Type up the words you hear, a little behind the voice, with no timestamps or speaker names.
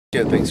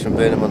Biggs from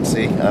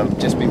Burnham-on-sea. I've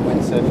just been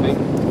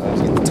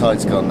windsurfing. The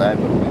tide's gone now,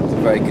 but it was a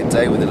very good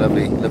day with a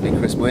lovely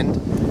crisp wind.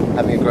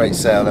 Having a great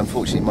sail.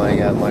 Unfortunately,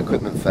 my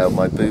equipment failed.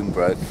 My boom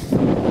broke.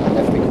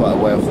 Left me quite a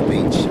way off the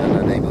beach and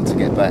unable to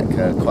get back.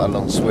 Quite a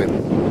long swim.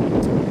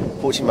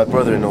 Fortunately, my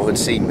brother-in-law had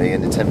seen me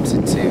and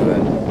attempted to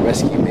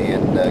rescue me,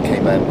 and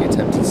came out and we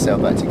attempted to sail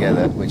back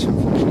together, which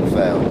unfortunately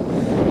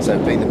failed. So,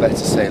 being the better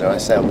sailor, I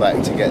sailed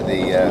back to get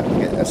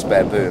a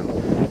spare boom.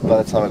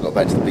 By the time I got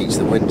back to the beach,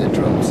 the wind had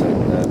dropped,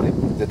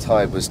 and the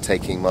tide was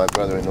taking my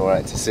brother-in-law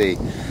out to sea.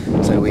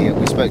 So we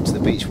spoke to the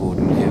beach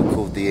warden, who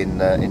called the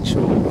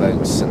inshore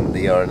boats, and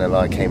the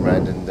RNLI came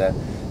round, and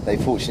they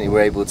fortunately were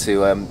able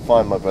to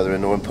find my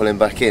brother-in-law and pull him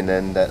back in,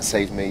 and that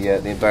saved me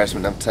the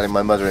embarrassment of telling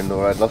my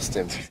mother-in-law I'd lost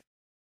him.